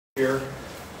Here.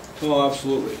 Oh,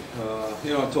 absolutely.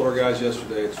 You know, I told our guys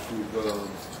yesterday it's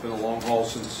been a long haul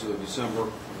since December,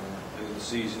 end of the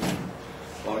season.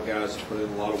 A lot of guys have put in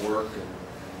a lot of work,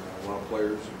 and a lot of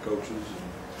players and coaches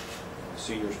and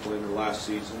seniors playing their last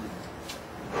season,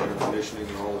 better conditioning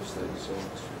and all those things. So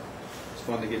it's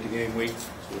fun to get to game week.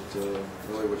 It's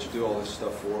really what you do all this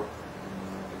stuff for. And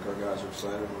I think our guys are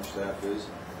excited, and our staff is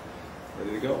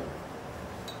ready to go.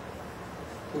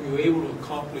 Were you able to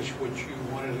accomplish what you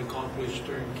wanted to accomplish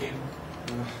during camp?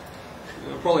 You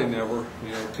know, probably never.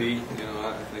 You know, Pete. You know,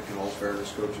 I think in all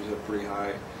fairness, coaches have pretty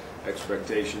high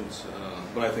expectations,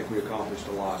 but I think we accomplished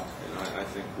a lot. And I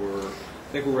think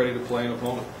we're ready to play an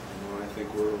opponent. You know, I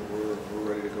think we're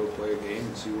ready to go play a game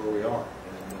and see where we are.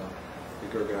 And I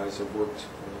think our guys have worked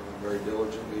very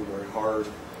diligently, very hard.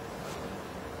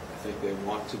 I think they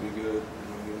want to be good.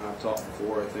 You know, I've talked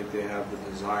before. I think they have the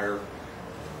desire.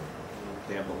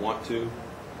 They have the want to.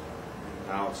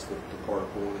 Now it's the part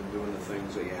of going and doing the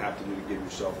things that you have to do to give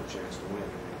yourself a chance to win.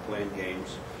 Playing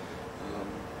games,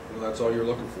 you know, that's all you're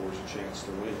looking for is a chance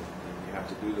to win. And you have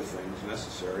to do the things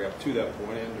necessary up to that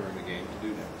point and during the game to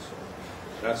do that. So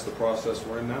that's the process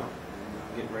we're in now.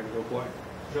 And getting ready to go play.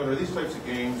 John, are these types of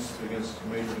games against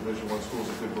major Division I schools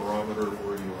a good barometer of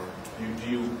where you are? Do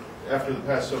you, after the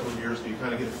past several years, do you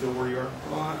kind of get a feel where you are?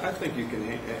 Well, I think you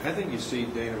can. I think you see,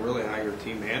 Dana, really how your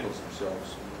team handles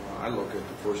themselves. You know, I look at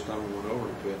the first time we went over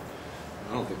to Pitt.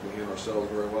 I don't think we handle ourselves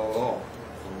very well at all,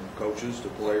 from coaches to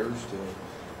players to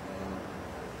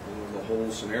you know, the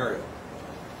whole scenario.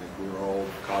 I think we were all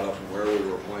caught up in where we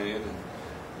were playing and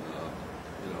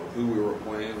you know, who we were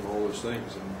playing and all those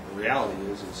things. And the reality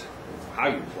is how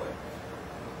you play.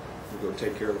 We go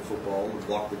take care of the football and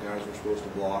block the guys we're supposed to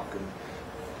block and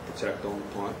protect on the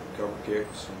punt and cover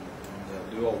kicks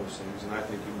and do all those things. And I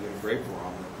think you can get a great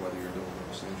barometer of whether you're doing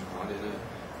those things or not in a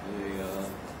you know,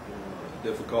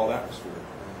 difficult atmosphere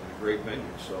and a great venue.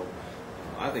 So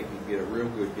I think you can get a real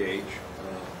good gauge.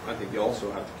 I think you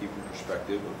also have to keep in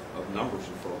perspective of numbers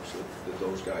of folks that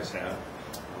those guys have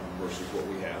versus what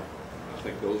we have. I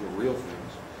think those are real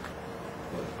things.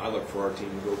 But I look for our team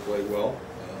to go play well,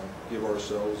 give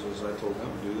ourselves, as I told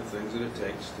them, do the things that it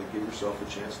takes to give yourself a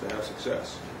chance to have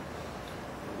success.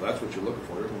 That's what you're looking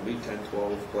for. There's going to be 10,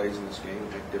 12 plays in this game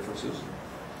that make differences.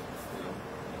 You know,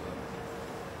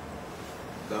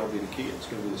 that'll be the key. It's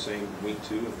going to be the same week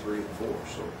 2 and 3 and 4.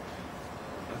 So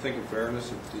I think in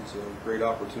fairness, it's a great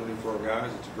opportunity for our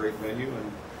guys. It's a great venue,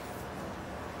 and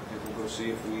I think we'll go see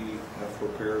if we have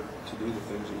prepared to do the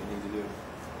things that we need to do.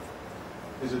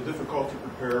 Is it difficult to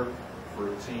prepare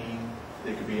for a team?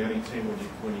 It could be any team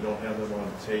when you don't have them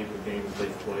on tape, a game that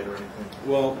they've played or anything?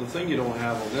 Well, the thing you don't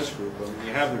have on this group, I mean,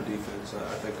 you have their defense.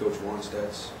 I think Coach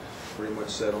Wannstedt's pretty much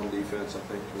set on defense. I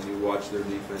think when you watch their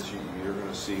defense, you're going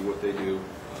to see what they do.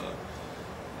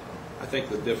 I think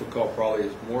the difficult probably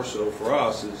is more so for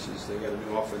us is they got a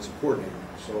new offensive coordinator.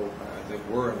 So I think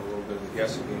we're in a little bit of a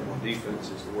guessing game on defense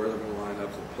as to where they're going to line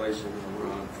up, the plays they're going to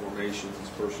run, formations,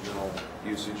 personnel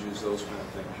usages, those kind of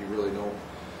things. You really don't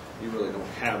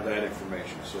have that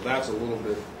information. So that's a little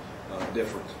bit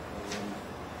different.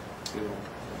 You know,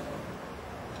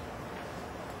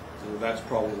 that's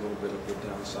probably a little bit of the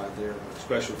downside there. But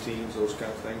special teams, those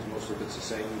kind of things, most of it's the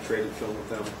same. We traded film with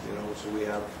them, you know, so we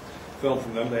have film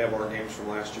from them. They have our games from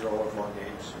last year, all of our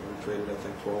games. We traded, I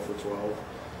think, 12 for 12.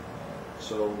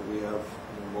 So we have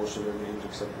most of their games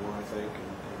except one, I think.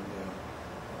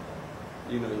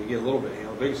 And you know, you get a little bit. You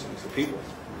know, the biggest thing is the people,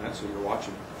 and that's who you're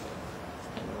watching.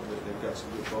 You know, they've got some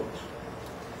good folks.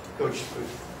 Coach,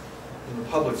 in the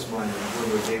public's mind, when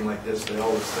you go to a game like this, they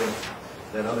always think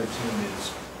that other team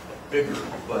is bigger,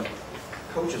 but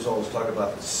coaches always talk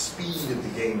about the speed of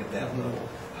the game at that level.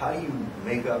 How do you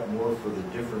make up more for the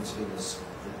difference in the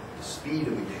speed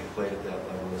of the game played at that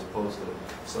level as opposed to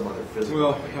some other physical?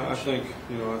 Well, advantage?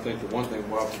 I think the one thing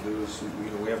we'll have to do is, you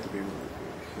know, we have to be, you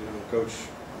know, Coach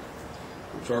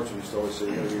Archer used to always say,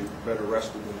 you got to be better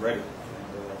rested than ready.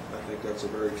 And I think that's a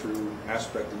very true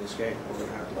aspect in this game. We're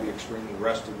going to have to be extremely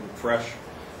rested and fresh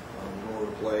in order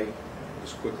to play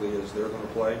as quickly as they're going to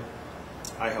play.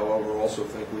 I, however, also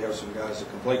think we have some guys that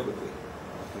can play quickly.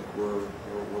 I think we're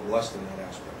blessed in that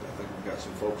aspect. I think we've got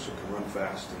some folks that can run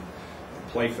fast and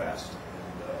play fast.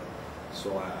 And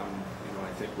so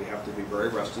I think we have to be very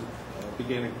rested,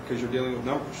 beginning because you're dealing with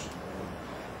numbers.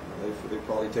 They've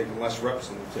probably taken less reps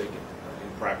than they've taken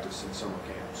in practice in summer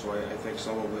camp. So I think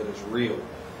some of it is real.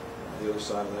 The other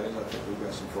side of that is I think we've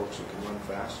got some folks that can run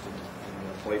fast and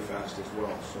play fast as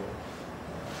well. So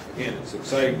again, it's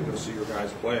exciting to see your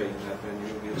guys play in that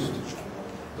venue against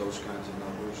those kinds of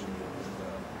numbers and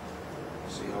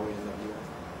see how we end up doing.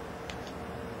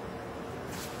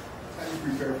 do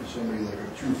you prepare for somebody like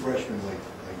a true freshman like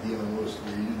Deion Lewis,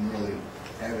 where you didn't really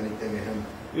have anything in him?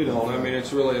 You don't. I mean,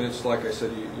 it's really, and it's like I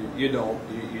said, you don't.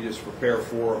 You just prepare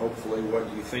for, hopefully, what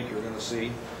you think you're going to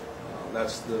see.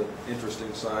 That's the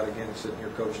interesting side. Again, sitting here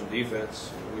coaching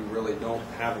defense, we really don't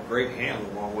have a great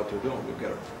handle on what they're doing. We've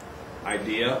got an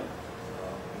idea.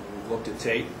 We've looked at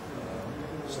tape,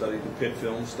 studied the pit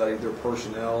film, studied their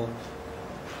personnel,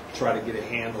 try to get a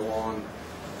handle on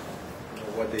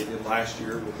what they did last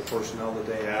year with the personnel that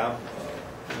they have.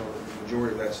 The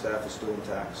majority of that staff is still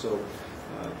intact. So,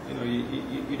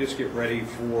 you just get ready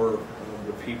for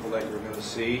the people that you're going to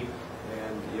see,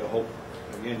 and you hope.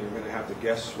 Again, you're going to have to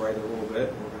guess right a little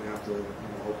bit. We're going to have to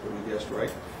hopefully we guessed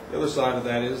right. The other side of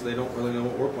that is they don't really know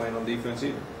what we're playing on defense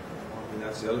either. I mean,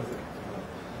 that's the other thing.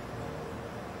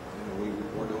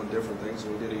 We're doing different things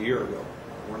than we did a year ago.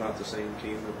 We're not the same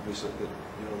team that we said that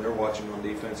they're watching on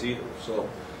defense either. So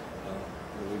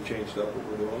we've changed up what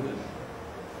we're doing,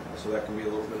 and so that can be a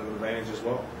little bit of an advantage as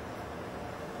well.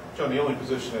 John, the only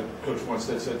position that Coach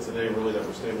Winstead said today really that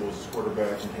was stable was his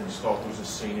quarterback, and Stalk was a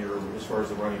senior. As far as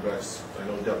the running backs, I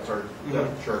know depth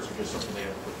charts are just something they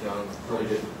have to put down. Really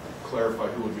didn't clarify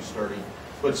who would be starting.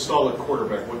 But Stahl at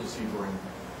quarterback, what does he bring?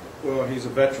 Well, he's a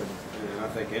veteran, and I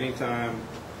think anytime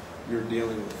you're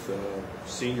dealing with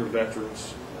senior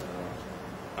veterans,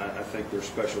 I think they're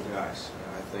special guys.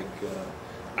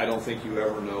 I don't think you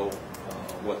ever know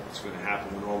what's going to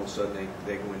happen when all of a sudden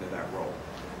they go into that role.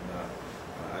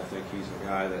 I think he's a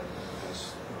guy that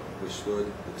has withstood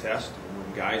the test, and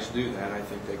when guys do that, I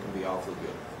think they can be awfully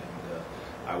good. And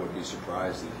I would be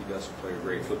surprised if he doesn't play a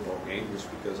great football game, just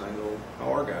because I know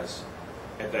how our guys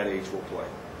at that age will play.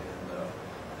 And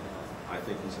I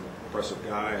think he's an impressive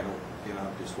guy.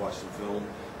 I've just watched the film,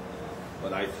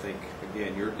 but I think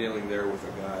again you're dealing there with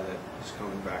a guy that is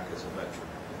coming back as a veteran.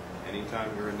 Anytime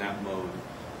you're in that mode,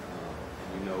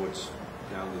 it's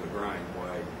down to the grind.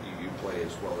 Why you play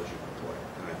as well as you can play.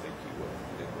 And I think he will.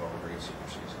 He did well in the senior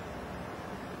season.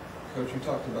 Coach, you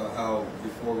talked about how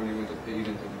before when you went to Pitt, you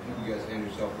didn't think you guys handled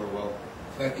yourself real well.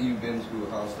 The fact that you've been to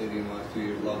Ohio Stadium the last 2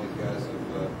 years, a lot of these guys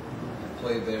have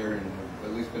played there and have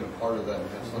at least been a part of that and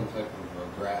have some type of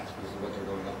grasp as to what they're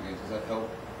going up against. Does that help?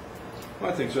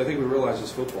 Well, I think so. I think we realize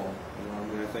it's football.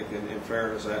 I think in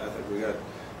fairness, I think we got,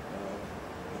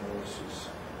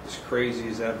 as crazy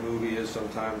as that movie is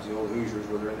sometimes, the old Hoosiers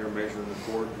where they're in there measuring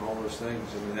the court and all those things.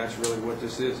 I mean, that's really what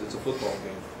this is. It's a football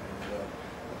game. And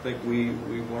I think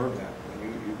we've learned that. When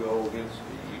you go against,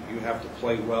 you have to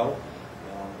play well.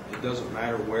 It doesn't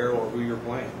matter where or who you're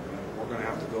playing. We're going to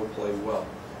have to go play well.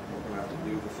 We're going to have to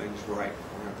do the things right.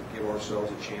 We're going to have to give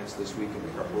ourselves a chance this week in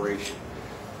preparation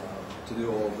to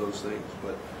do all of those things.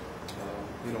 But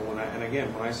when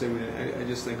I say we didn't, I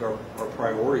just think our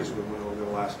priorities when we went over there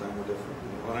the last time were different.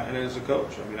 And as a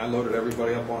coach, I loaded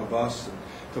everybody up on a bus and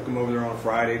took them over there on a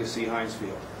Friday to see Heinz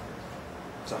Field.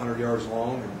 It's 100 yards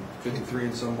long and 53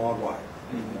 and some odd wide.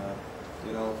 And,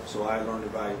 so I learned a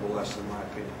valuable lesson in my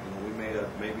opinion. We made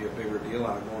maybe a bigger deal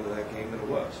out of going to that game than it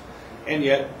was. And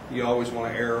yet, you always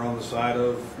want to err on the side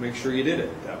of make sure you did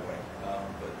it that way.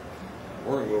 But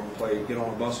we're going to go and play, get on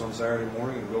a bus on Saturday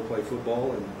morning and go play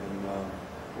football, and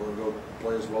we're going to go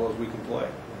play as well as we can play.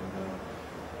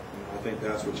 I think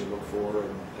that's what you look for,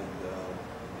 and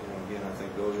again, I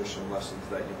think those are some lessons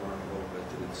that you learn a little bit.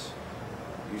 That it's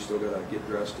you still got to get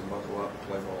dressed and buckle up and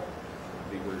play ball,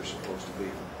 and be where you're supposed to be.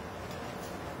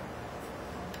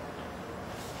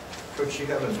 Coach, you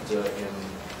haven't in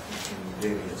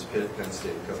game against Pitt, Penn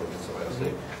State, a couple against Ohio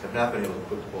State, have not been able to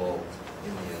put the ball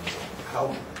in the end zone.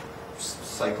 How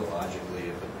psychologically,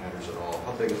 if it matters at all,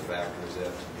 how big a factor is that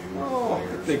to you?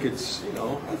 I think it's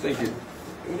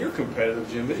when you're competitive,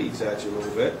 Jim, it eats at you a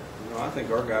little bit. I think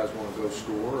our guys want to go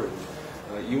score,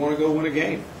 and you want to go win a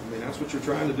game. That's what you're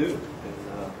trying to do.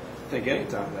 And I think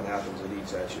anytime that happens, it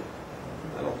eats at you.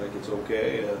 I don't think it's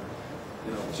okay.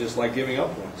 It's just like giving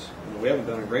up points. We haven't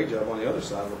done a great job on the other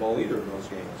side of the ball either in those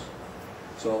games.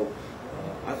 So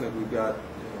I think we've got,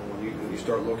 when you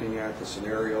start looking at the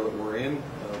scenario that we're in,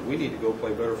 we need to go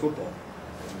play better football.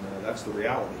 And that's the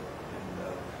reality.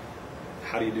 And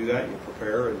how do you do that? You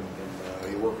prepare and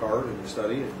you work hard and you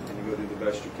study and you go do the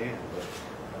best you can. But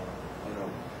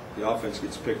the offense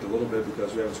gets picked a little bit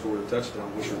because we haven't scored a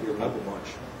touchdown. We should have given up a bunch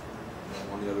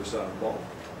on the other side of the ball.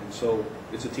 And so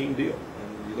it's a team deal.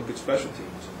 And you look at special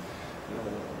teams and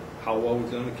how well we've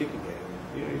done in the kicking game.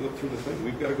 You look through the thing.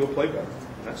 We've got to go play better.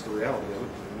 And that's the reality of it.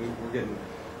 We're getting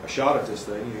a shot at this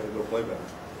thing. You got to go play better.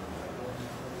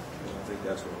 And I think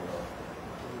that's what we're